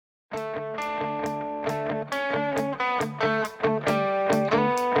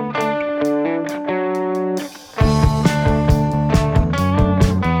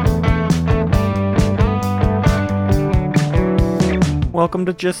welcome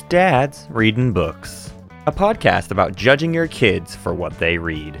to Just Dads Reading Books, a podcast about judging your kids for what they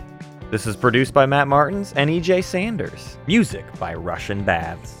read. This is produced by Matt Martins and EJ Sanders. Music by Russian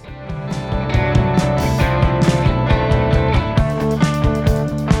Baths.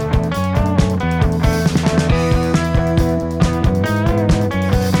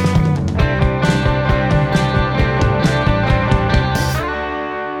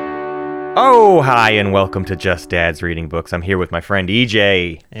 Oh, hi, and welcome to Just Dads Reading Books. I'm here with my friend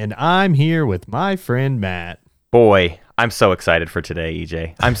EJ. And I'm here with my friend Matt. Boy, I'm so excited for today,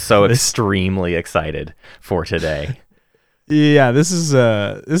 EJ. I'm so extremely excited for today. Yeah, this is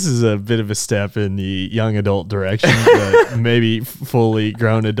a bit of a step in the young adult direction, but maybe fully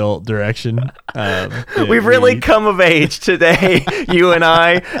grown adult direction. We've really come of age today, you and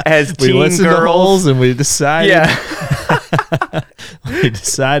I, as teen girls. We listened to Holes and we decided. Yeah. We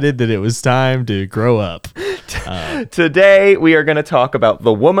decided that it was time to grow up. Today, we are going to talk about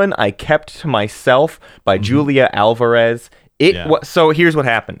The Woman I Kept to Myself by Julia Alvarez. So here's what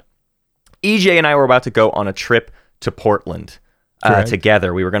happened. EJ and I were about to go on a trip to Portland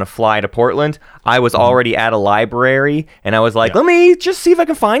together. We were going to fly to Portland. I was already at a library, and I was like, let me just see if I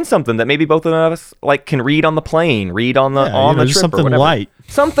can find something that maybe both of us can read on the plane, read on the trip, something or whatever. light.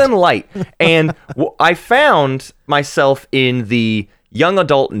 Something light. And I found myself in the young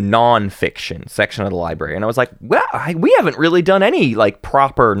adult nonfiction section of the library, and I was like, well, we haven't really done any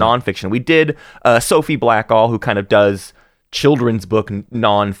proper nonfiction. We did Sophie Blackall, who kind of does children's book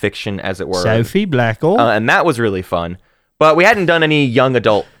nonfiction, as it were. Sophie Blackall. And that was really fun. But we hadn't done any young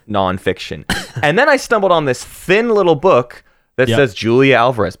adult nonfiction. And then I stumbled on this thin little book that says Julia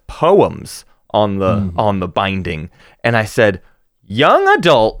Alvarez Poems on the binding. And I said, young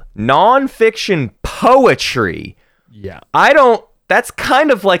adult nonfiction poetry. Yeah. That's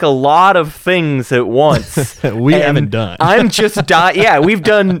kind of like a lot of things at once. We haven't done. I'm just we've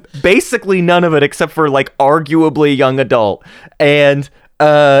done basically none of it except for arguably young adult. And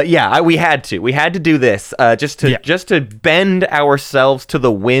we had to do this just to bend ourselves to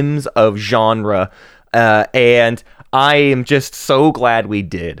the whims of genre. And I am just so glad we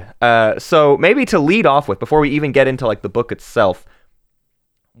did. So maybe to lead off with, before we even get into the book itself,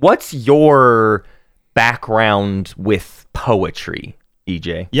 what's your background with poetry,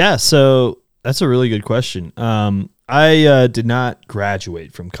 EJ? Yeah, so that's a really good question. I did not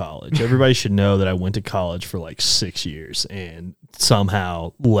graduate from college. Everybody should know that I went to college for 6 years and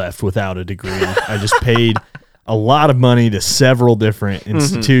somehow left without a degree. I just paid a lot of money to several different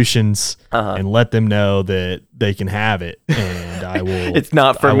institutions and let them know that they can have it, and I will. It's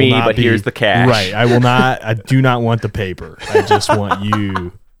not for me, but here's the cash. Right. I do not want the paper. I just want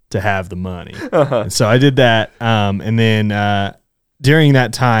you to have the money. And so I did that. And then during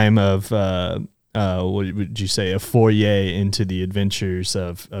that time of, what would you say, a foyer into the adventures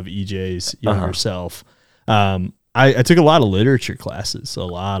of EJ's younger self, I took a lot of literature classes.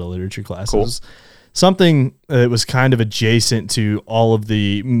 Cool. Something that was kind of adjacent to all of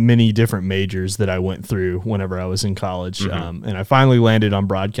the many different majors that I went through whenever I was in college. And I finally landed on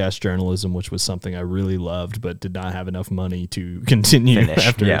broadcast journalism, which was something I really loved, but did not have enough money to continue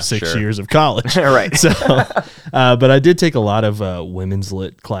after 6 years of college. Right. So, but I did take a lot of women's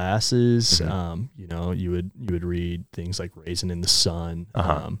lit classes. You would read things like Raisin in the Sun,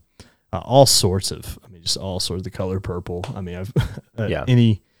 all sorts of, The Color Purple.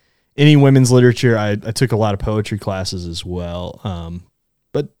 Any women's literature. I took a lot of poetry classes as well.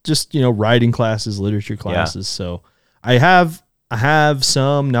 But just, writing classes, literature classes. Yeah. So I have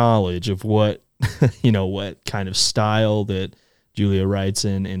some knowledge of what, what kind of style that Julia writes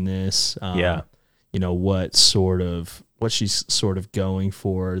in this. What she's sort of going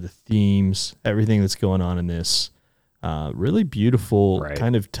for, the themes, everything that's going on in this. Really beautiful,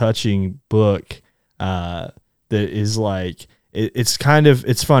 kind of touching book that is it's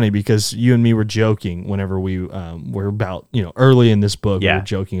funny because you and me were joking whenever we were about, early in this book, we were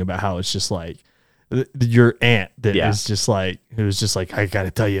joking about how it's just your aunt that is just who's just I got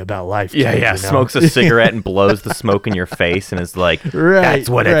to tell you about life. Yeah. Smokes a cigarette and blows the smoke in your face and is like, that's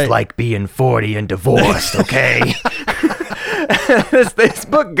what it's like being 40 and divorced. Okay. This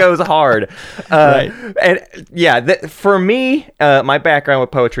book goes hard. For me, my background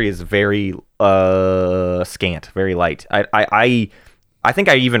with poetry is very scant, very light. I think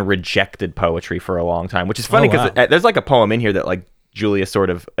I even rejected poetry for a long time, which is funny because there's a poem in here that Julia sort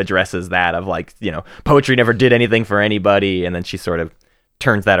of addresses that of poetry never did anything for anybody, and then she sort of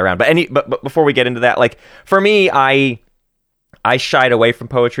turns that around. But before we get into that, for me, I shied away from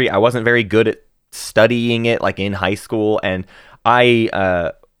poetry. I wasn't very good at studying it in high school, and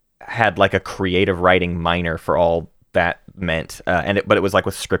I had a creative writing minor for all that meant, but it was like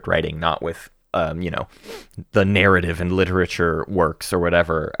with script writing, not with the narrative and literature works or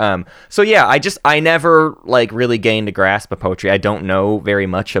whatever. So yeah, I never like really gained a grasp of poetry. I don't know very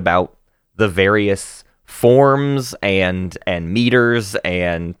much about the various forms and meters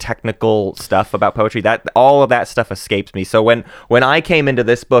and technical stuff about poetry. That all of that stuff escapes me. So when I came into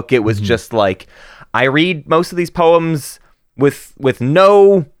this book, it was just like I read most of these poems with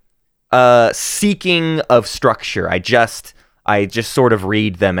no seeking of structure. I just sort of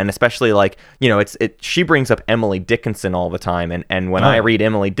read them, and especially like, she brings up Emily Dickinson all the time, and when I read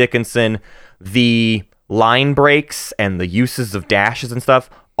Emily Dickinson, the line breaks and the uses of dashes and stuff,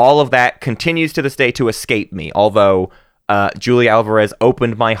 all of that continues to this day to escape me, although Julia Alvarez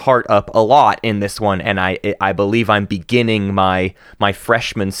opened my heart up a lot in this one, and I believe I'm beginning my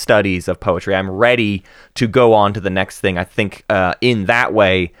freshman studies of poetry. I'm ready to go on to the next thing. I think in that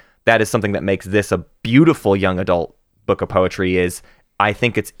way, that is something that makes this a beautiful young adult book of poetry. Is I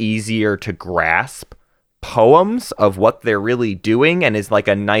think it's easier to grasp poems of what they're really doing, and is like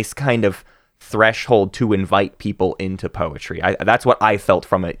a nice kind of threshold to invite people into poetry. That's what I felt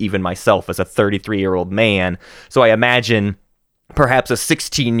from it, even myself as a 33-year-old man. So I imagine perhaps a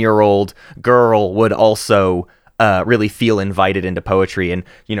 16-year-old girl would also really feel invited into poetry. And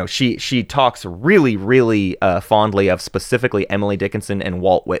she talks really, really fondly of specifically Emily Dickinson and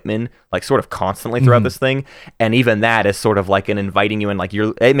Walt Whitman, like sort of constantly throughout this thing. And even that is sort of like an inviting you in, like,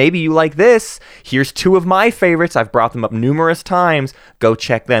 hey, maybe you like this. Here's two of my favorites. I've brought them up numerous times. Go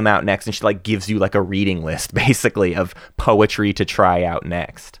check them out next. And she like gives you like a reading list basically of poetry to try out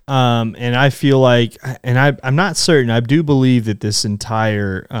next. And I feel like, and I'm not certain, I do believe that this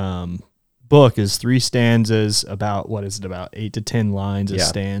entire book is 3 stanzas, about 8 to 10 lines a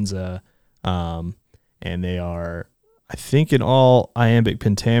stanza, and they are, I think, in all iambic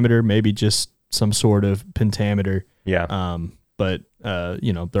pentameter, maybe just some sort of pentameter, but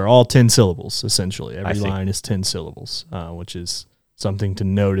they're all 10 syllables essentially. Every line is 10 syllables, which is something to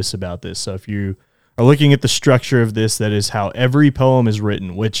notice about this. So if you are looking at the structure of this, that is how every poem is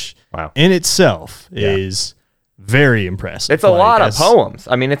written, which in itself is very impressive. It's a lot of poems.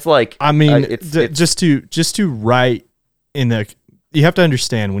 I mean, it's like, just to write in the, you have to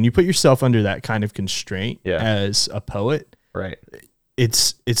understand when you put yourself under that kind of constraint as a poet, right?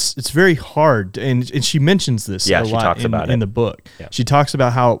 It's very hard. And she mentions this a lot in the book. Yeah. She talks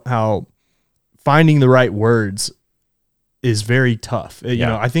about how finding the right words is very tough.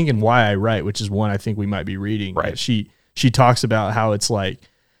 I think in Why I Write, which is one I think we might be reading, right? She talks about how it's like,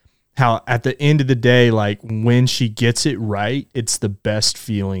 how at the end of the day, like when she gets it right, it's the best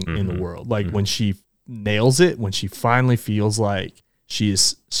feeling in the world. Like when she nails it, when she finally feels like she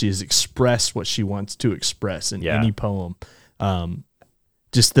has expressed what she wants to express in any poem.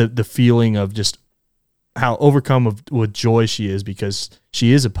 Just the feeling of just how overcome with joy she is, because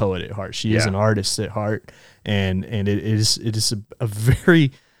she is a poet at heart. She is an artist at heart. And it is a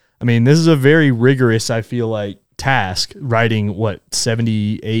very, this is a very rigorous, I feel like, task, writing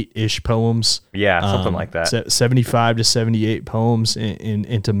 78-ish poems, something like that, 75 to 78 poems,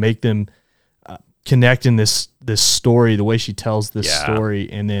 and to make them connect in this story, the way she tells this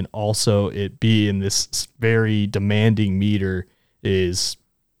story, and then also it be in this very demanding meter is,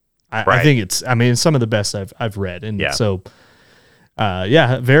 I think it's some of the best I've read, and so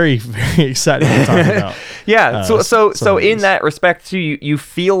very, very excited to talk about. So in that respect too, you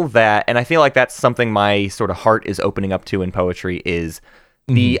feel that, and I feel like that's something my sort of heart is opening up to in poetry, is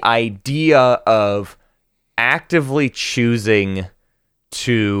the idea of actively choosing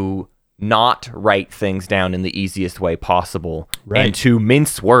to not write things down in the easiest way possible, and to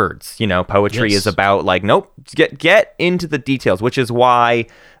mince words. Poetry is about like, nope, get into the details, which is why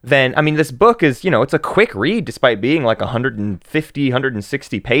then, this book is, it's a quick read despite being like 150,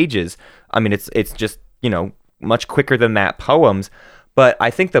 160 pages. It's just, much quicker than that poems. But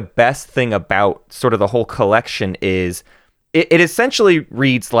I think the best thing about sort of the whole collection is it essentially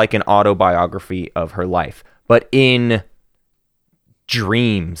reads like an autobiography of her life, but in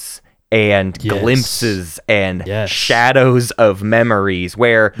dreams and glimpses and shadows of memories,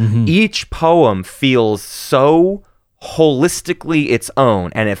 where each poem feels so holistically its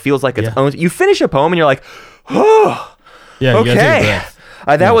own, and it feels like its own. You finish a poem and you're like, oh, okay,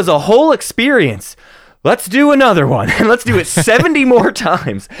 that was a whole experience. Let's do another one, and let's do it 70 more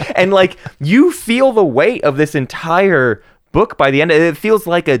times. And like, you feel the weight of this entire book by the end. It feels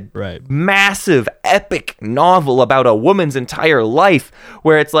like a massive epic novel about a woman's entire life,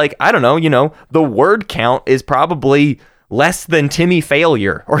 where it's like, I don't know, the word count is probably less than Timmy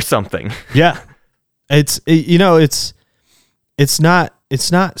Failure or something. It's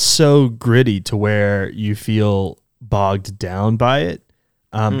not so gritty to where you feel bogged down by it.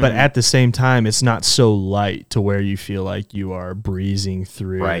 But at the same time, it's not so light to where you feel like you are breezing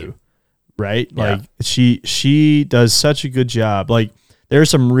through. Right? Yeah. Like she does such a good job. Like there are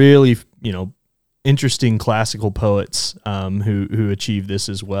some really, interesting classical poets who achieve this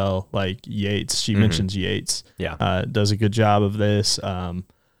as well. Like Yeats, she mentions Yeats. Yeah. Does a good job of this.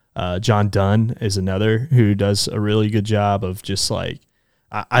 John Donne is another who does a really good job of just like,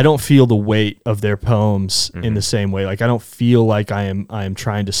 I don't feel the weight of their poems in the same way. Like I don't feel like I am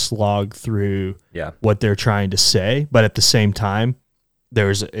trying to slog through what they're trying to say, but at the same time,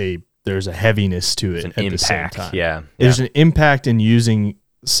 there's a heaviness to it. The same time. Yeah. There's an impact in using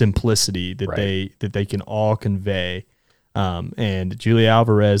simplicity that they can all convey. And Julia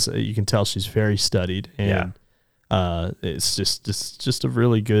Alvarez, you can tell she's very studied, and it's just a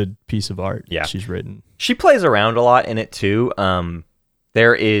really good piece of art she's written. She plays around a lot in it too.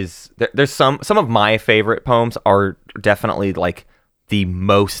 There's some of my favorite poems are definitely like the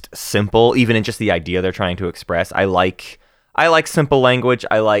most simple, even in just the idea they're trying to express. I like simple language.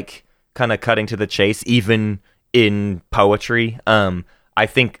 I like kind of cutting to the chase, even in poetry. I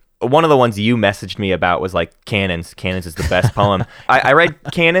think one of the ones you messaged me about was like Cannons. Cannons is the best poem. I read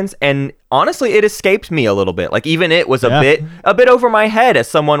Cannons, and honestly, it escaped me a little bit. Like even it was a bit over my head as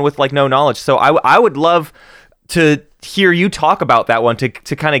someone with like no knowledge. So I would love to hear you talk about that one to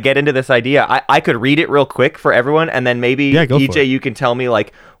kind of get into this idea. I could read it real quick for everyone, and then maybe EJ, you can tell me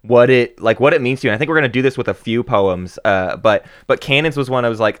like what it means to you. And I think we're gonna do this with a few poems. But Cannons was one I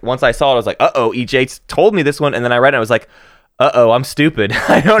was like, once I saw it, I was like, EJ told me this one, and then I read it, and I was like, I'm stupid.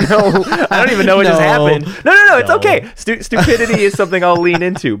 I don't know. I don't even know what just happened. No, it's okay. Stupidity is something I'll lean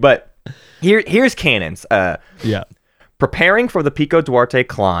into. But here's Cannons. Preparing for the Pico Duarte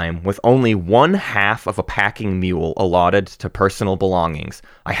climb with only one half of a packing mule allotted to personal belongings,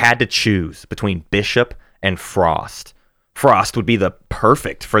 I had to choose between Bishop and Frost. Frost would be the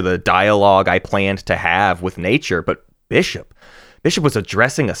perfect for the dialogue I planned to have with nature, but Bishop was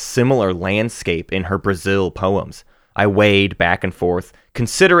addressing a similar landscape in her Brazil poems. I weighed back and forth,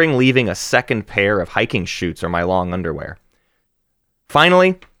 considering leaving a second pair of hiking shorts or my long underwear.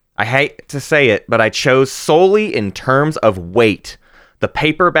 Finally, I hate to say it, but I chose solely in terms of weight. The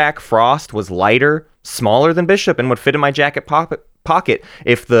paperback Frost was lighter, smaller than Bishop, and would fit in my jacket pocket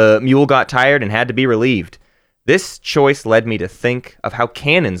if the mule got tired and had to be relieved. This choice led me to think of how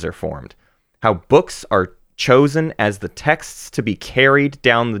canons are formed, how books are chosen as the texts to be carried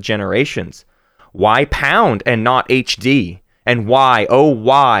down the generations. Why Pound and not HD? And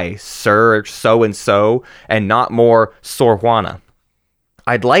why Sir So-and-so and not more Sor Juana?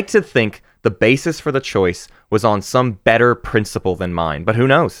 I'd like to think the basis for the choice was on some better principle than mine, but who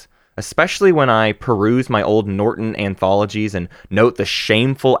knows? Especially when I peruse my old Norton anthologies and note the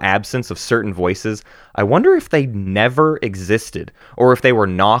shameful absence of certain voices, I wonder if they never existed, or if they were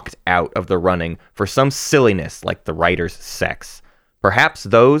knocked out of the running for some silliness like the writer's sex. Perhaps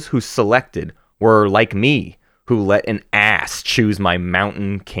those who selected were like me, who let an ass choose my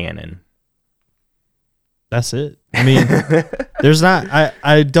mountain canon. That's it. I mean, there's not,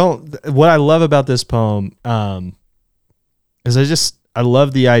 what I love about this poem is I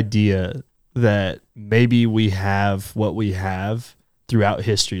love the idea that maybe we have what we have throughout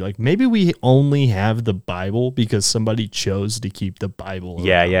history. Like maybe we only have the Bible because somebody chose to keep the Bible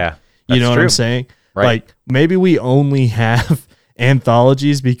around. Yeah. You know what I'm saying? Right. Like maybe we only have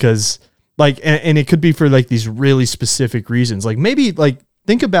anthologies because like, and it could be for like these really specific reasons. Like maybe like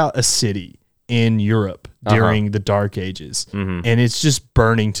think about a city in Europe during the Dark Ages, and it's just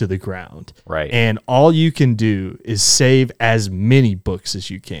burning to the ground. Right. And all you can do is save as many books as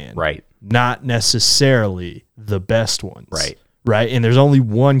you can. Right. Not necessarily the best ones. Right. Right. And there's only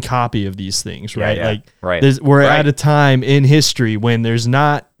one copy of these things, right? Yeah. Like right. We're at a time in history when there's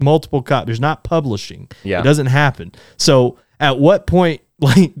not multiple copies, there's not publishing. Yeah. It doesn't happen. So at what point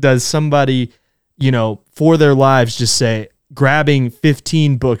like does somebody, for their lives just say, grabbing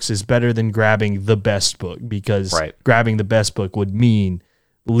 15 books is better than grabbing the best book, because grabbing the best book would mean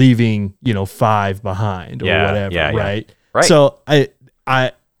leaving, 5 behind or whatever. Right. So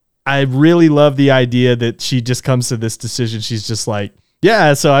I really love the idea that she just comes to this decision. She's just like,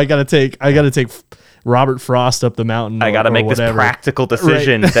 so I gotta take Robert Frost up the mountain. I got to make this practical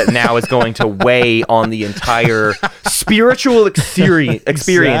decision that now is going to weigh on the entire spiritual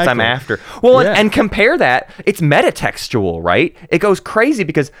experience I'm after. Well, and compare that. It's metatextual, right? It goes crazy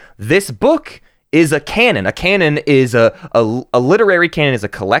because this book is a canon. A canon is a literary canon is a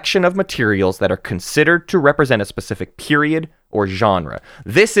collection of materials that are considered to represent a specific period or genre.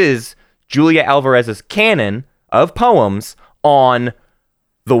 This is Julia Alvarez's canon of poems on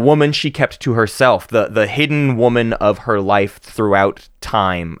the woman she kept to herself, the hidden woman of her life throughout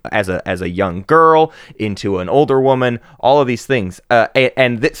time as a young girl into an older woman, all of these things.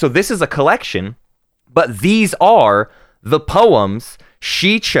 So this is a collection, but these are the poems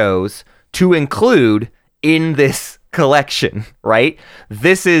she chose to include in this collection, right?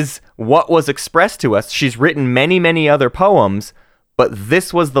 This is what was expressed to us. She's written many, many other poems, but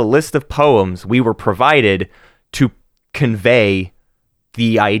this was the list of poems we were provided to convey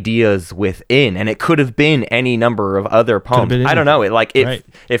the ideas within, and it could have been any number of other poems. I don't know.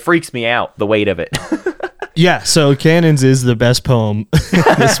 It freaks me out, the weight of it. Yeah, so Cannons is the best poem in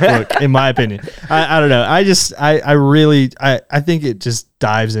this book, in my opinion. I don't know. I think it just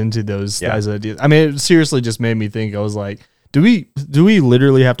dives into those ideas. I mean, it seriously just made me think. I was like, do we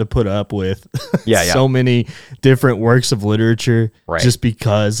literally have to put up with so many different works of literature just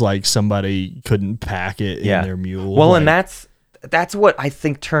because like somebody couldn't pack it in their mule? Well, and that's what I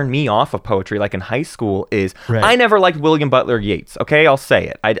think turned me off of poetry, like in high school, is I never liked William Butler Yeats. Okay, I'll say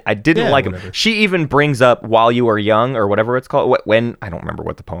it. I didn't like him. She even brings up While You Are Young, or whatever it's called. When I don't remember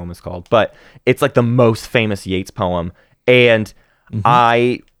what the poem is called, but it's like the most famous Yeats poem. And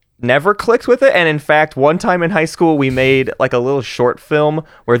I never clicked with it. And in fact, one time in high school, we made like a little short film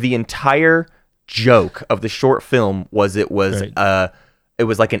where the entire joke of the short film was it was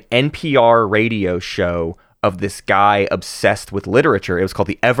like an NPR radio show of this guy obsessed with literature. It was called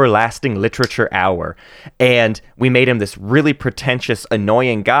the Everlasting Literature Hour. And we made him this really pretentious,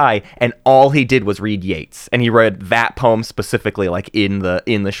 annoying guy, and all he did was read Yeats. And he read that poem specifically, like in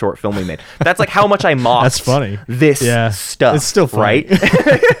the short film we made. That's like how much I mocked That's funny. This stuff. It's still funny. Right?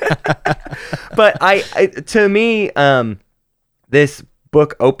 But to me, this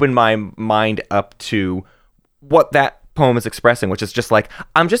book opened my mind up to what that poem is expressing, which is just like,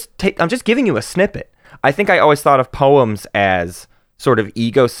 I'm just giving you a snippet. I think I always thought of poems as sort of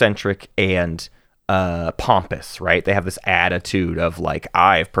egocentric and pompous, right? They have this attitude of like,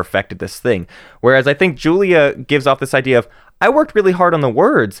 I've perfected this thing. Whereas I think Julia gives off this idea of, I worked really hard on the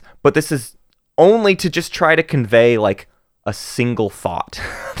words, but this is only to just try to convey like a single thought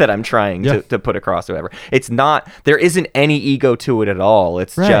that I'm trying to put across or whatever. It's not, there isn't any ego to it at all.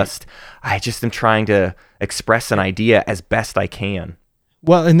 It's just, I just am trying to express an idea as best I can.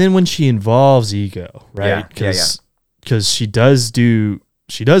 Well, and then when she involves ego, right? Because she does do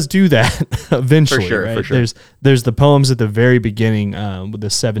that eventually. For sure. There's the poems at the very beginning with the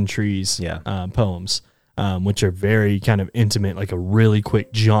Seven Trees poems, which are very kind of intimate, like a really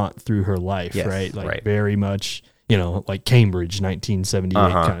quick jaunt through her life, right? Like very much, like Cambridge, 1978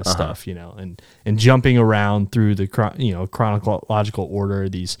 kind of stuff, and jumping around through the chronological order,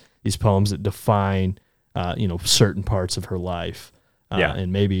 these poems that define certain parts of her life.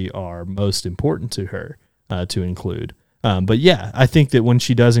 And maybe are most important to her to include. But I think that when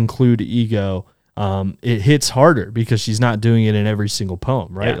she does include ego, it hits harder because she's not doing it in every single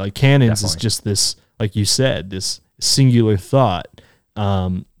poem, right? Like Cannons is just this, like you said, this singular thought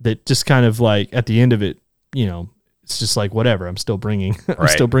that just kind of like at the end of it, it's just like, whatever, I'm still bringing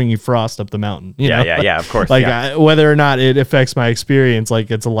frost up the mountain. Of course. Like whether or not it affects my experience, like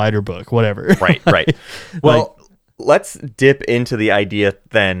it's a lighter book, whatever. Right. Well, let's dip into the idea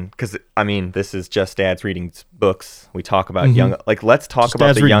then, because I mean, this is Just Dad's reading books. We talk about young, like let's talk just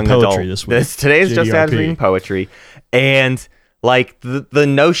about the young adult. Today's Just Dad's reading poetry, and like the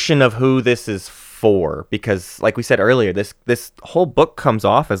notion of who this is for, because like we said earlier, this whole book comes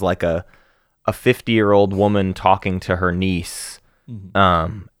off as like a 50-year-old woman talking to her niece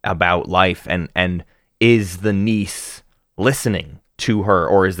about life, and is the niece listening to her,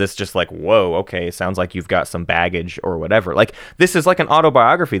 or is this just like, whoa, okay, sounds like you've got some baggage or whatever? Like, this is like an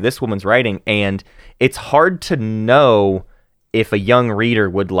autobiography this woman's writing, and it's hard to know if a young reader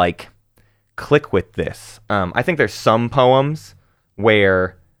would like click with this. I think there's some poems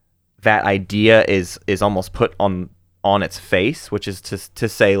where that idea is almost put on its face, which is to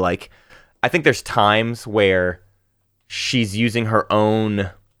say, like, I think there's times where she's using her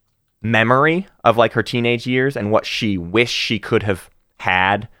own memory of like her teenage years and what she wished she could have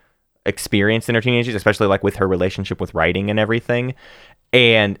had experienced in her teenage years, especially like with her relationship with writing and everything.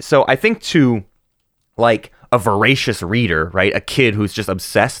 And so I think to like a voracious reader, right, a kid who's just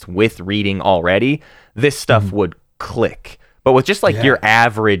obsessed with reading already, this stuff would click. But with just like your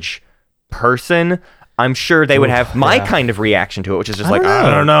average person, I'm sure they would have my kind of reaction to it, which is just like, I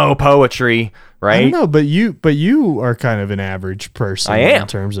don't know, poetry, right? I don't know, but you are kind of an average person in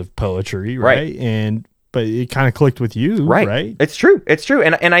terms of poetry, right? But it kind of clicked with you, right? It's true.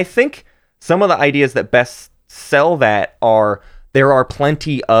 And I think some of the ideas that best sell that are, there are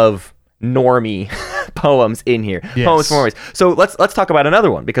plenty of normie poems in here. Yes. Poems for normies. So let's talk about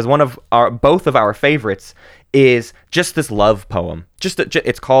another one, because both of our favorites is just this love poem.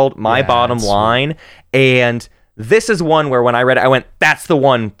 It's called My Bottom Line, and this is one where when I read it, I went, that's the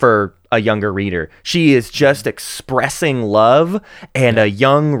one for a younger reader. She is just expressing love, and a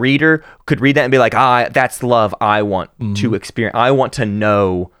young reader could read that and be like, that's love I want to experience. I want to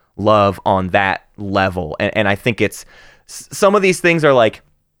know love on that level. And I think it's, some of these things are like,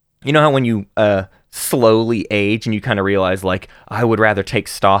 you know how when you slowly age and you kind of realize, like, I would rather take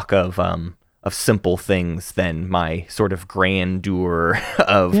stock of simple things than my sort of grandeur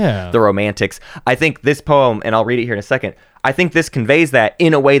of the romantics. I think this poem, and I'll read it here in a second, I think this conveys that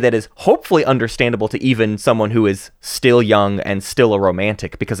in a way that is hopefully understandable to even someone who is still young and still a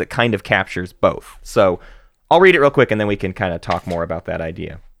romantic, because it kind of captures both. So I'll read it real quick, and then we can kind of talk more about that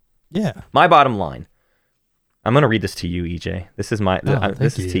idea. Yeah. My bottom line. I'm going to read this to you, EJ. This is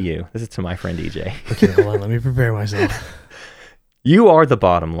to you. This is to my friend EJ. Okay, hold on. Let me prepare myself. You are the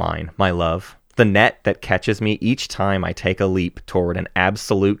bottom line, my love. The net that catches me each time I take a leap toward an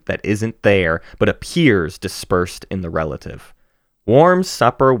absolute that isn't there, but appears dispersed in the relative. Warm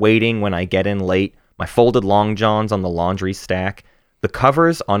supper waiting when I get in late, my folded long johns on the laundry stack. The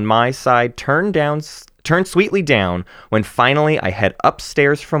covers on my side turn sweetly down when finally I head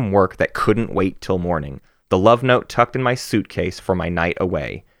upstairs from work that couldn't wait till morning. The love note tucked in my suitcase for my night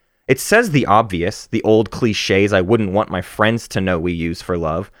away. It says the obvious, the old cliches I wouldn't want my friends to know we use for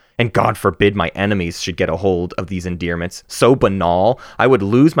love. And God forbid my enemies should get a hold of these endearments. So banal, I would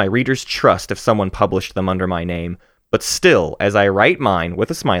lose my readers' trust if someone published them under my name. But still, as I write mine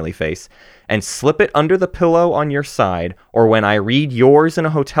with a smiley face, and slip it under the pillow on your side, or when I read yours in a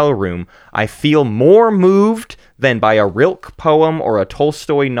hotel room, I feel more moved than by a Rilke poem or a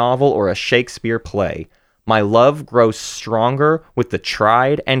Tolstoy novel or a Shakespeare play. My love grows stronger with the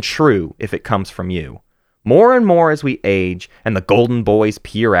tried and true if it comes from you. More and more as we age, and the golden boys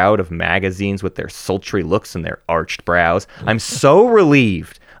peer out of magazines with their sultry looks and their arched brows, I'm so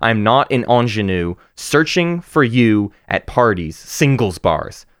relieved I'm not in ingenue, searching for you at parties, singles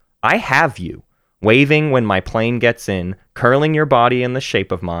bars. I have you, waving when my plane gets in, curling your body in the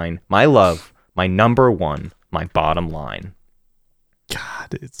shape of mine, my love, my number one, my bottom line.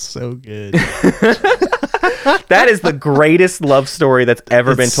 God, it's so good. That is the greatest love story that's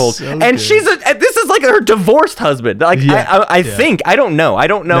ever been told. So and good. this is like her divorced husband. Like, Yeah, I think, I don't know.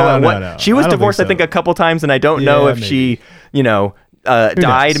 No. She was I don't divorced, think I think, so. a couple times, and I don't know if maybe. she, died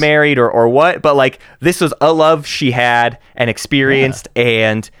knows? married or what. But like, this was a love she had and experienced,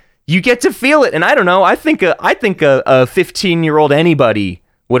 and you get to feel it. And I don't know. I think a 15-year-old anybody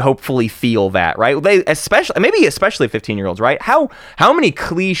would hopefully feel that, right? They especially 15-year-olds, right? How many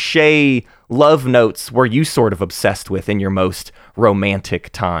cliche love notes were you sort of obsessed with in your most romantic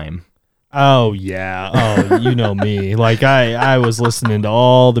time? Oh yeah. Oh, you know me. Like I was listening to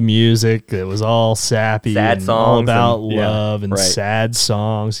all the music that was all sappy, Sad and songs all about and- love and right. sad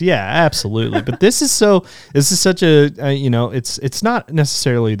songs. Yeah, absolutely. But this is such a it's not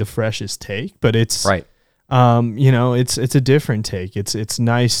necessarily the freshest take, but it's Right. It's a different take. It's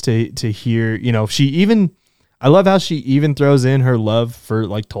nice to hear, I love how she even throws in her love for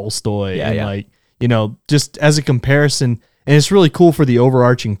like Tolstoy like, just as a comparison. And it's really cool for the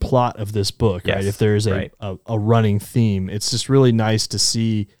overarching plot of this book, Yes, right? If there's a running theme, it's just really nice to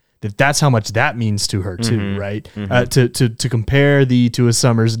see that that's how much that means to her too, right? To compare thee to a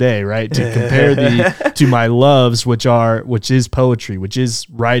summer's day, right? To compare thee to my loves, which is poetry, which is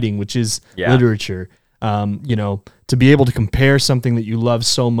writing, which is literature. To be able to compare something that you love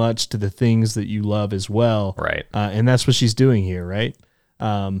so much to the things that you love as well. Right. And that's what she's doing here. Right.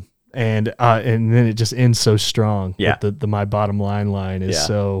 And then it just ends so strong. Yeah. The my bottom line is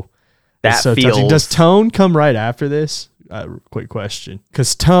so That feels touching. Does Tone come right after this? Quick question.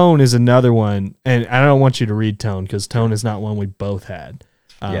 Because Tone is another one. And I don't want you to read Tone because Tone is not one we both had.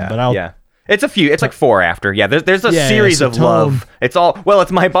 But It's a few. It's like four after. Yeah, there's a series so of Tone- love. It's all, well,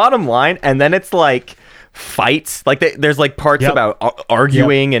 it's my bottom line, and then it's like fights. Like there's like parts Yep. about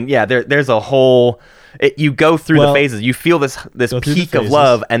arguing, and there's a whole. You go through the phases. You feel this through the peak of phases.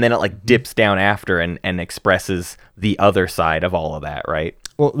 love, and then it like dips down after and expresses the other side of all of that. Right.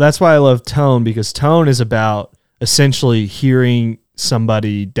 Well, that's why I love Tone, because Tone is about essentially hearing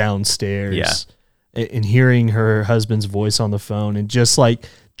somebody downstairs and hearing her husband's voice on the phone, and just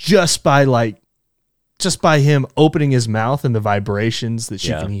by him opening his mouth and the vibrations that she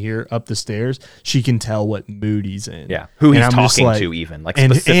can hear up the stairs, she can tell what mood he's in. Yeah. Who And he's I'm just talking like- to, even like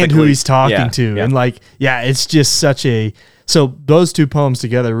and specifically. who he's talking to. Yeah. And it's just such a So those two poems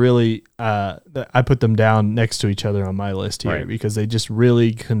together really, I put them down next to each other on my list here because they just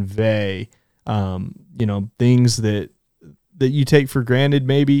really convey, things that you take for granted,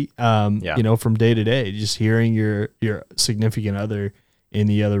 maybe, from day to day. Just hearing your significant other in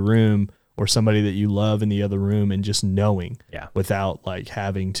the other room or somebody that you love in the other room, and just knowing, without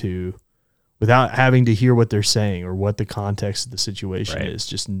having to hear what they're saying or what the context of the situation is,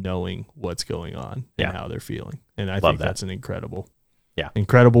 just knowing what's going on and how they're feeling. And I think that's an incredible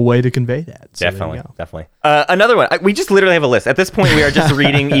way to convey that. So definitely. Another one. We just literally have a list. At this point, we are just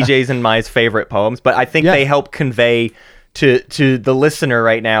reading EJ's and my favorite poems, but I think they help convey to the listener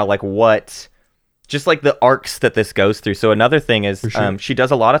right now, what, just the arcs that this goes through. So another thing is, she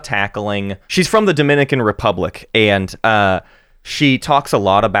does a lot of tackling. She's from the Dominican Republic, and she talks a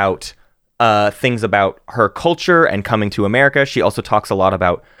lot about things about her culture and coming to America. She also talks a lot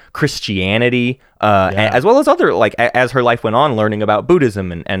about Christianity, as well as other, as her life went on, learning about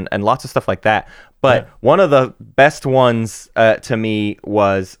Buddhism and lots of stuff like that. But one of the best ones to me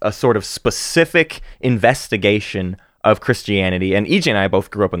was a sort of specific investigation of Christianity. And EJ and I both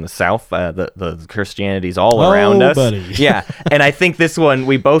grew up in the South. The Christianity's all around us. Buddy. Yeah. And I think this one,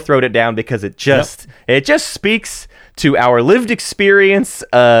 we both wrote it down because it just speaks to our lived experience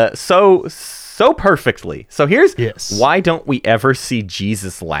so perfectly. So here's why don't we ever see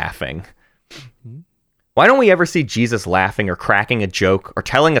Jesus laughing? Why don't we ever see Jesus laughing or cracking a joke or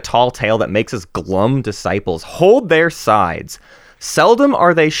telling a tall tale that makes his glum disciples hold their sides? Seldom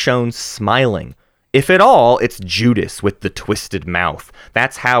are they shown smiling. If at all, it's Judas with the twisted mouth.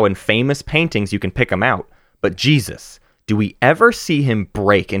 That's how in famous paintings you can pick him out. But Jesus, do we ever see him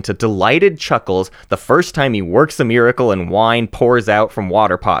break into delighted chuckles the first time he works a miracle and wine pours out from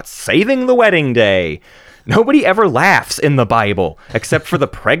water pots, saving the wedding day? Nobody ever laughs in the Bible, except for the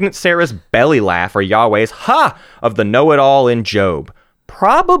pregnant Sarah's belly laugh or Yahweh's ha of the know-it-all in Job.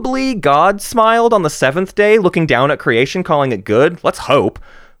 Probably God smiled on the seventh day, looking down at creation, calling it good. Let's hope.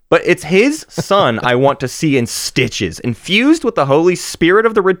 But it's his son I want to see in stitches, infused with the Holy Spirit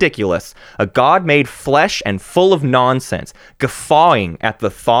of the ridiculous, a God made flesh and full of nonsense, guffawing at the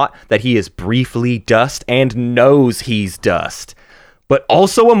thought that he is briefly dust and knows he's dust, but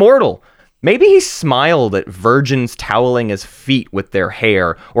also immortal. Maybe he smiled at virgins toweling his feet with their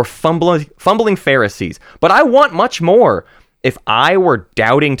hair, or fumbling Pharisees. But I want much more. If I were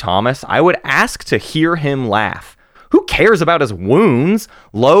doubting Thomas, I would ask to hear him laugh. Who cares about his wounds?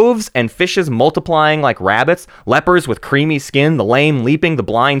 Loaves and fishes multiplying like rabbits, lepers with creamy skin, the lame leaping, the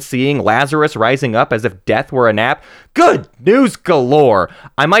blind seeing, Lazarus rising up as if death were a nap. Good news galore.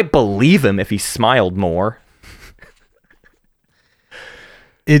 I might believe him if he smiled more.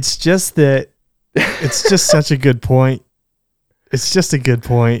 It's just such a good point. It's just a good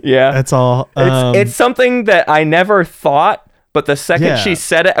point. Yeah. That's all. It's something that I never thought, but the second she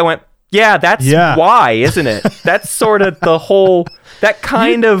said it, I went, yeah, that's why, isn't it? That's sort of the whole, that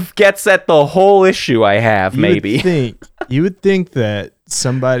kind of gets at the whole issue I have, maybe. You would think that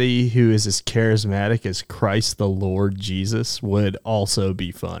somebody who is as charismatic as Christ the Lord Jesus would also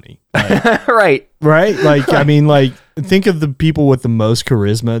be funny. Right. I mean, think of the people with the most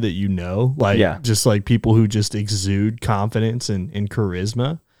charisma that you know, just people who just exude confidence and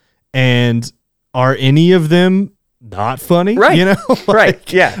charisma. And are any of them not funny? Right.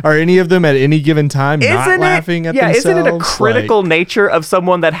 Right. Yeah. Are any of them at any given time not laughing at themselves? Isn't it a critical nature of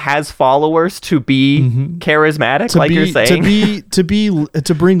someone that has followers to be charismatic, you're saying?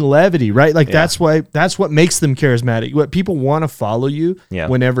 To bring levity, right? That's what makes them charismatic. What people want to follow you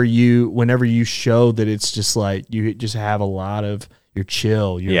whenever you show that it's just you just have a lot of, you're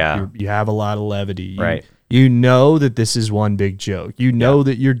chill, you have a lot of levity. Right. You know that this is one big joke. You know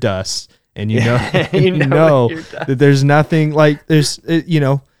that you're dust. And you know that there's nothing at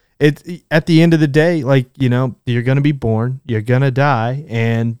the end of the day, you're going to be born, you're going to die.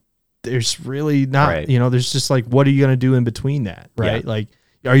 And there's really not, there's just what are you going to do in between that? Right. Yeah.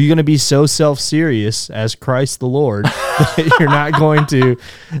 Are you going to be so self-serious as Christ the Lord that you're not going to,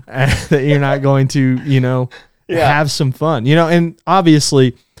 have some fun, and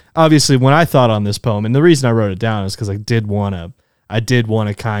obviously when I thought on this poem, and the reason I wrote it down is because I did want to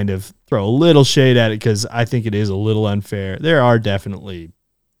kind of throw a little shade at it because I think it is a little unfair. There are definitely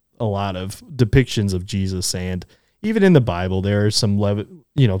a lot of depictions of Jesus, and even in the Bible, there are some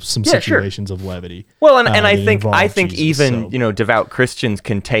situations of levity. Well, and I think even devout Christians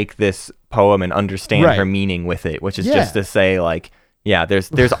can take this poem and understand her meaning with it, which is just to say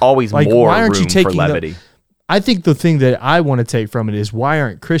there's always more room for levity. I think the thing that I want to take from it is, why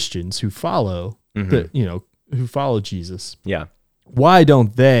aren't Christians who follow who follow Jesus? Yeah. Why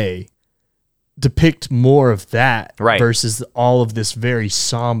don't they depict more of that Right. versus all of this very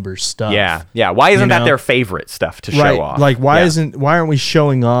somber stuff. Yeah. Why isn't that know? their favorite stuff to Right. show off? Like, why Yeah. aren't we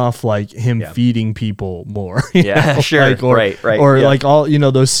showing off like him feeding people more? you Yeah, know? sure. Like, or, Right. Or Yeah. like all,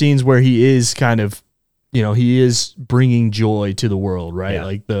 those scenes where he is kind of, he is bringing joy to the world, right? Yeah.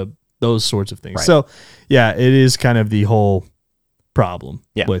 Like those sorts of things. Right. So yeah, it is kind of the whole problem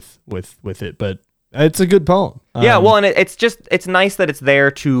Yeah. with it, but it's a good poem. Yeah, well, and it's nice that it's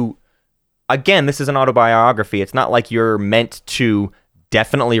there to, again, this is an autobiography. It's not like you're meant to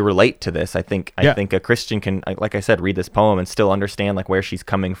definitely relate to this. I think a Christian can, like I said, read this poem and still understand like where she's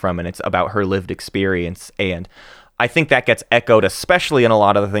coming from, and it's about her lived experience. And I think that gets echoed, especially in a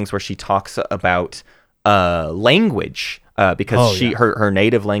lot of the things where she talks about language, because her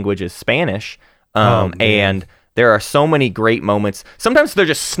native language is Spanish, and there are so many great moments. Sometimes they're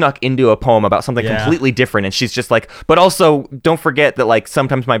just snuck into a poem about something completely different, and she's just like, but also don't forget that like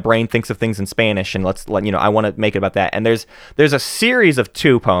sometimes my brain thinks of things in Spanish, and I want to make it about that. And there's a series of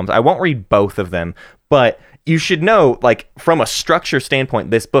 2 poems. I won't read both of them, but you should know, like, from a structure standpoint,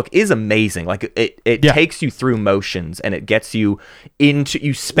 this book is amazing. Like, it takes you through motions, and it gets you into,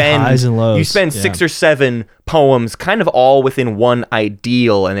 you spend highs and lows. You spend 6 or 7 poems kind of all within one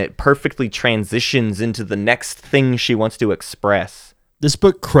ideal, and it perfectly transitions into the next thing she wants to express. This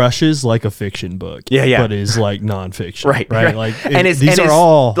book crushes like a fiction book, but is like nonfiction, right? Like, these are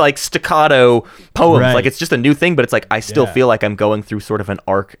all like staccato poems. Right. Like, it's just a new thing, but it's like I still feel like I'm going through sort of an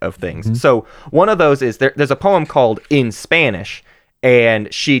arc of things. So one of those is there's a poem called In Spanish,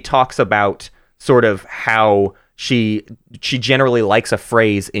 and she talks about sort of how she generally likes a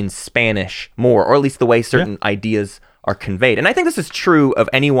phrase in Spanish more, or at least the way certain ideas are conveyed. And I think this is true of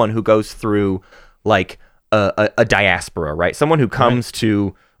anyone who goes through like a diaspora, right? Someone who comes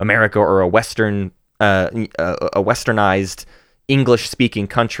to America or a westernized English-speaking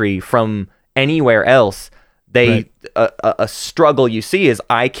country from anywhere else. A struggle you see is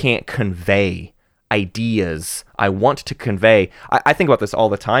I can't convey ideas I want to convey. I think about this all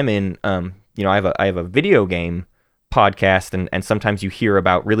the time in I have a video game podcast, and sometimes you hear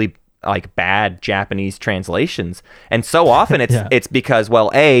about really like bad Japanese translations, and so often it's because,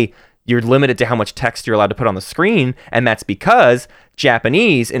 well, you're limited to how much text you're allowed to put on the screen, and that's because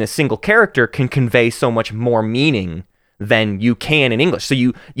Japanese in a single character can convey so much more meaning than you can in English. So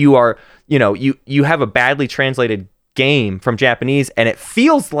you have a badly translated game from Japanese, and it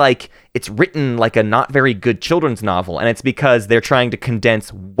feels like it's written like a not very good children's novel, and it's because they're trying to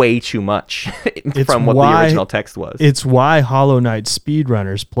condense way too much from what the original text was. It's why Hollow Knight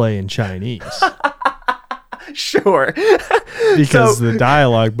speedrunners play in Chinese. Sure. Because the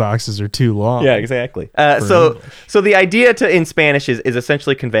dialogue boxes are too long. Yeah, exactly. So the idea in Spanish is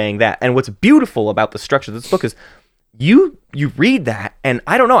essentially conveying that. And what's beautiful about the structure of this book is you read that, and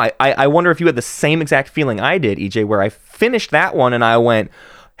I don't know, I wonder if you had the same exact feeling I did, EJ, where I finished that one and I went,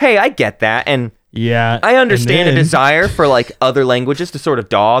 hey, I get that. And yeah, I understand a desire for like other languages to sort of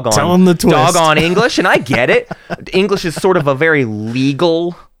dog on English, and I get it. English is sort of a very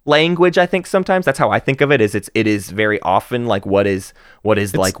legal language, I think. Sometimes that's how I think of it. It is very often like what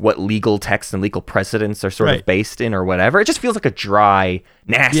legal texts and legal precedents are sort of based in or whatever. It just feels like a dry,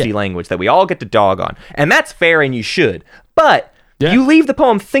 nasty language that we all get to dog on, and that's fair, and you should. But you leave the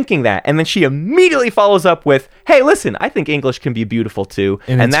poem thinking that, and then she immediately follows up with, hey, listen, I think English can be beautiful too.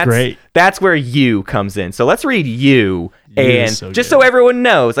 And that's great. That's where you comes in. So let's read you. And so everyone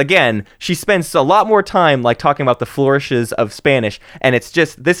knows, again, she spends a lot more time like talking about the flourishes of Spanish, and it's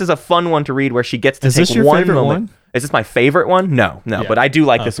just, this is a fun one to read where she gets to take one moment. Is this my favorite one? No, but I do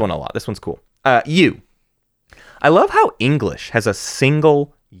like this one a lot. This one's cool. You. I love how English has a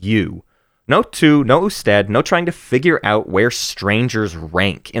single you. No tu, no usted, no trying to figure out where strangers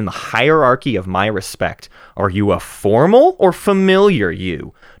rank in the hierarchy of my respect. Are you a formal or familiar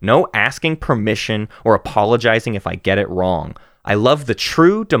you? No asking permission or apologizing if I get it wrong. I love the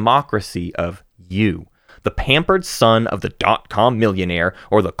true democracy of you. The pampered son of the .com millionaire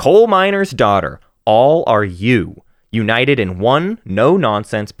or the coal miner's daughter. All are you, united in one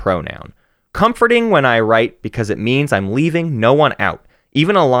no-nonsense pronoun. Comforting when I write because it means I'm leaving no one out.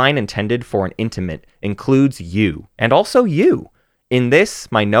 Even a line intended for an intimate includes you, and also you. In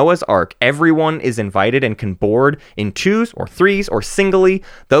this, my Noah's Ark, everyone is invited and can board in 2s or 3s or singly,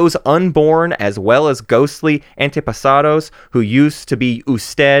 those unborn as well as ghostly antepasados who used to be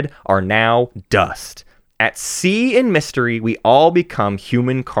usted are now dust. At sea in mystery, we all become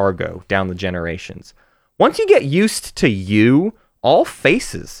human cargo down the generations. Once you get used to you, all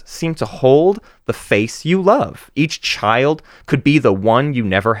faces seem to hold the face you love. Each child could be the one you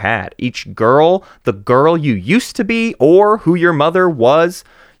never had. Each girl, the girl you used to be or who your mother was.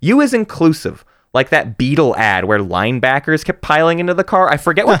 You is inclusive, like that Beetle ad where linebackers kept piling into the car. I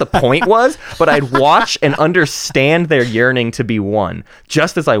forget what the point was, but I'd watch and understand their yearning to be one,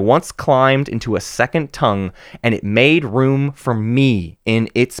 just as I once climbed into a second tongue, and it made room for me in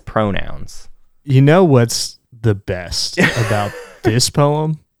its pronouns. You know what's the best about this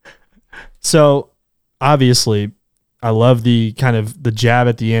poem? So, obviously, I love the kind of the jab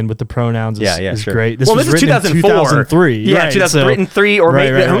at the end with the pronouns is sure. Great. This was written 2004. in 2003. Yeah, right, 2003 or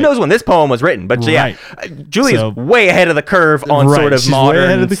maybe who knows when this poem was written. But yeah, Julia's way ahead of the curve on sort of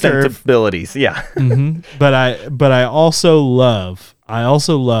modern sensibilities. Yeah. Mm-hmm. But I also love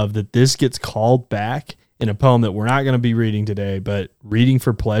that this gets called back in a poem that we're not going to be reading today, but Reading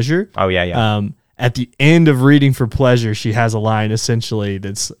for Pleasure. Oh yeah. At the end of Reading for Pleasure, she has a line essentially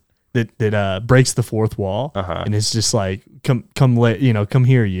that breaks the fourth wall, and it's just like come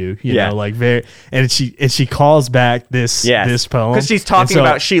here, you know, like very, and she calls back this poem because she's talking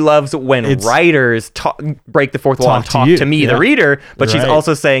about she loves when writers break the fourth wall and talk to me, the reader, but she's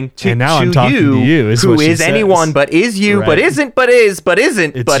also saying to I'm talking to you, who is anyone but is you, but isn't, but is, but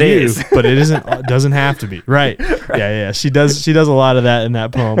isn't, it's but you, is, but it isn't, doesn't have to be right. Yeah. She does a lot of that in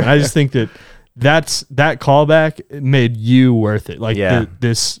that poem, and I just think that that callback made you worth it. Like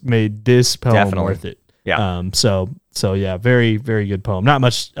this made this poem worth it. Yeah. So yeah, very, very good poem. Not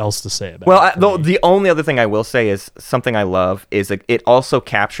much else to say about it. Well, the only other thing I will say is something I love is it also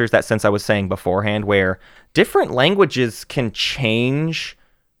captures that sense I was saying beforehand, where different languages can change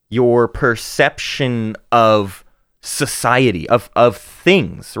your perception of society, of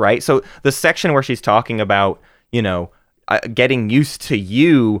things, right? So the section where she's talking about, getting used to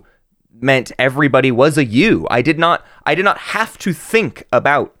you meant everybody was a you. I did not have to think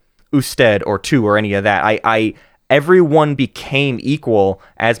about usted or tu or any of that. Everyone became equal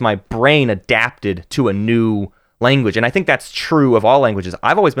as my brain adapted to a new language. And I think that's true of all languages.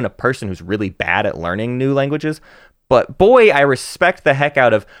 I've always been a person who's really bad at learning new languages, but boy, I respect the heck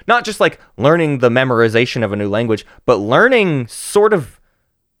out of not just like learning the memorization of a new language, but learning sort of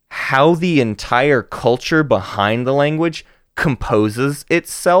how the entire culture behind the language composes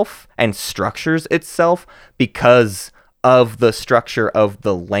itself and structures itself because of the structure of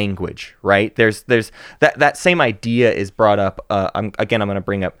the language, right? There's that same idea is brought up. I'm going to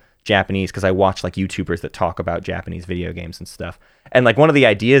bring up Japanese because I watch like YouTubers that talk about Japanese video games and stuff. And like one of the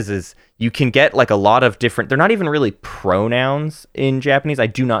ideas is you can get like a lot of different, they're not even really pronouns in Japanese. I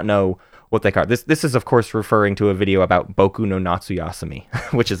do not know what they call it. This is, of course, referring to a video about Boku no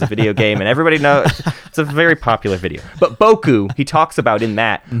Natsuyasumi, which is a video game, and everybody knows it's a very popular video. But Boku, he talks about in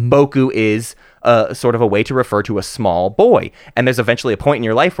that, Boku is sort of a way to refer to a small boy. And there's eventually a point in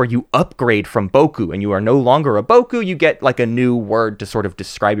your life where you upgrade from Boku, and you are no longer a Boku. You get like a new word to sort of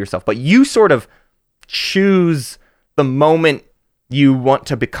describe yourself. But you sort of choose the moment you want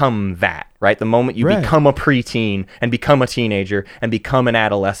to become that, right? The moment you become a preteen and become a teenager and become an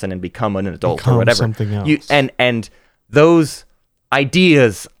adolescent and become an adult or whatever. Something else. And those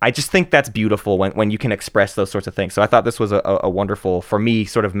ideas, I just think that's beautiful when you can express those sorts of things. So I thought this was a wonderful, for me,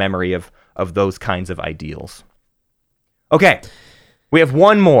 sort of memory of those kinds of ideals. Okay. We have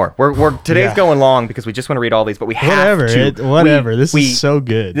one more. Today's going long because we just want to read all these, but we have to. This is so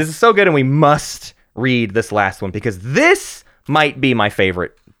good. This is so good, and we must read this last one because this might be my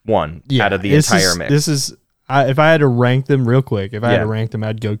favorite one out of the entire mix. This is, if I had to rank them real quick,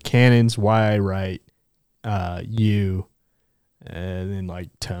 I'd go Cannons, Why I Write, You, and then like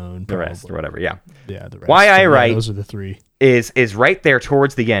Tone. The rest or whatever, yeah. Yeah, the rest. Why I Write. Those are the three. Is right there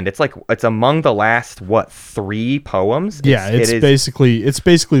towards the end. It's like it's among the last 3 poems. It's basically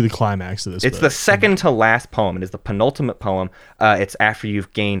the climax of this. It's the second to last poem. It is the penultimate poem. It's after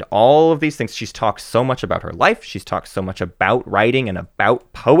you've gained all of these things. She's talked so much about her life. She's talked so much about writing and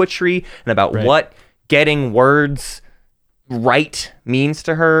about poetry and about what getting words right means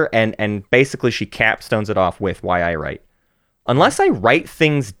to her. And basically she capstones it off with Why I Write. Unless I write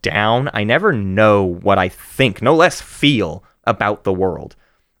things down, I never know what I think, no less feel, about the world.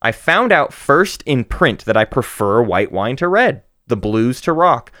 I found out first in print that I prefer white wine to red, the blues to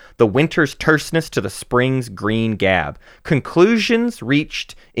rock, the winter's terseness to the spring's green gab. Conclusions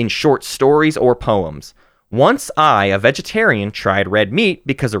reached in short stories or poems. Once I, a vegetarian, tried red meat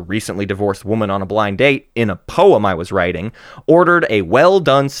because a recently divorced woman on a blind date, in a poem I was writing, ordered a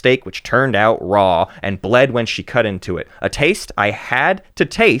well-done steak which turned out raw and bled when she cut into it. A taste I had to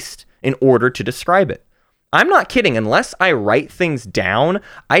taste in order to describe it. I'm not kidding. Unless I write things down,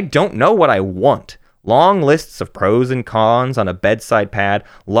 I don't know what I want. Long lists of pros and cons on a bedside pad.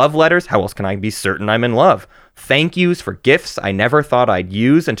 Love letters, how else can I be certain I'm in love? Thank yous for gifts I never thought I'd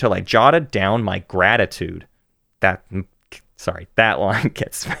use until I jotted down my gratitude. That line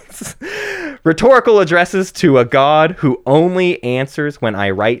gets me. Rhetorical addresses to a God who only answers when I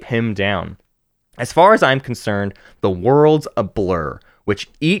write him down. As far as I'm concerned, the world's a blur, which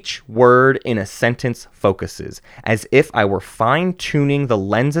each word in a sentence focuses, as if I were fine-tuning the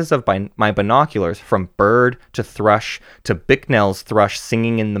lenses of my binoculars from bird to thrush to Bicknell's thrush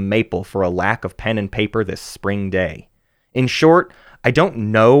singing in the maple for a lack of pen and paper this spring day. In short, I don't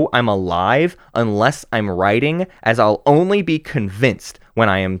know I'm alive unless I'm writing, as I'll only be convinced when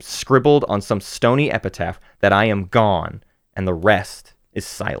I am scribbled on some stony epitaph that I am gone, and the rest is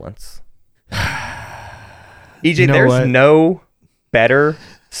silence. EJ, there's no better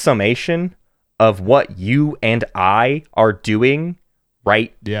summation of what you and I are doing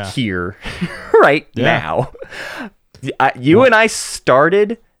right here, right now. You and I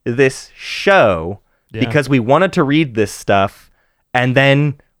started this show because we wanted to read this stuff, and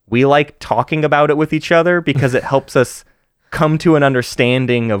then we like talking about it with each other because it helps us come to an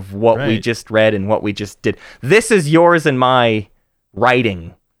understanding of what we just read and what we just did. This is yours and my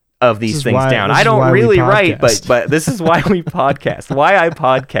writing of these things down. I don't really write, but this is why we podcast. Why I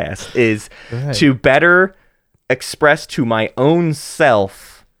podcast is to better express to my own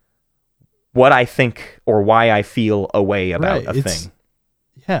self what I think or why I feel a way about a thing.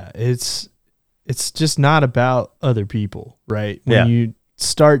 Yeah, it's just not about other people, right? When you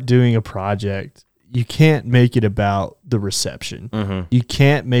start doing a project, you can't make it about the reception. Mm-hmm. You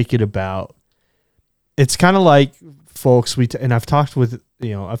can't make it about. It's kind of like folks and I've talked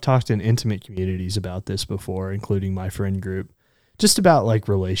in intimate communities about this before, including my friend group, just about like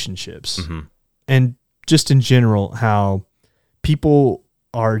relationships and just in general, how people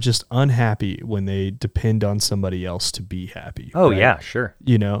are just unhappy when they depend on somebody else to be happy. Oh, right? Yeah, sure.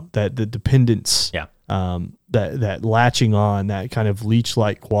 You know, that the dependence, that latching on, that kind of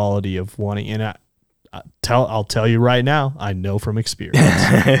leech-like quality of wanting, and I'll tell you right now, I know from experience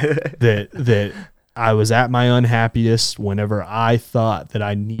that I was at my unhappiest whenever I thought that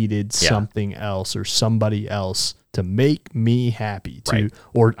I needed something else or somebody else to make me happy,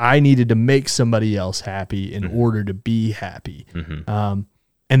 or I needed to make somebody else happy in order to be happy. Mm-hmm.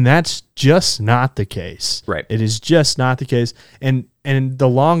 And that's just not the case. Right. It is just not the case. And the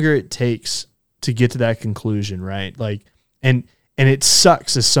longer it takes to get to that conclusion, right? Like, and it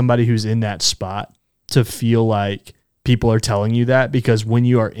sucks as somebody who's in that spot to feel like people are telling you that, because when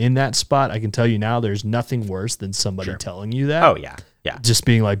you are in that spot, I can tell you now, there's nothing worse than somebody telling you that. Oh yeah. Yeah. Just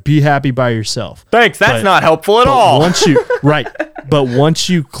being like, be happy by yourself. Thanks. That's not helpful at all. But once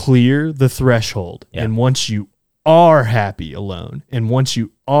you clear the threshold and once you are happy alone, and once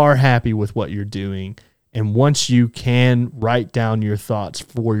you are happy with what you're doing, and once you can write down your thoughts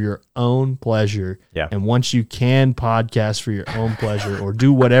for your own pleasure, and once you can podcast for your own pleasure or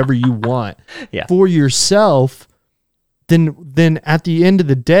do whatever you want for yourself, then at the end of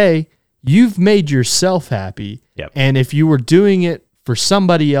the day, you've made yourself happy. Yep. And if you were doing it for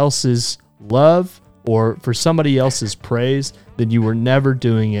somebody else's love or for somebody else's praise, then you were never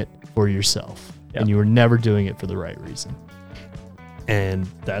doing it for yourself. And you were never doing it for the right reason. And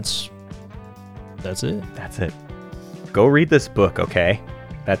that's it. That's it. Go read this book, okay?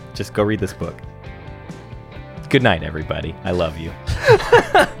 Just go read this book. Good night, everybody. I love you.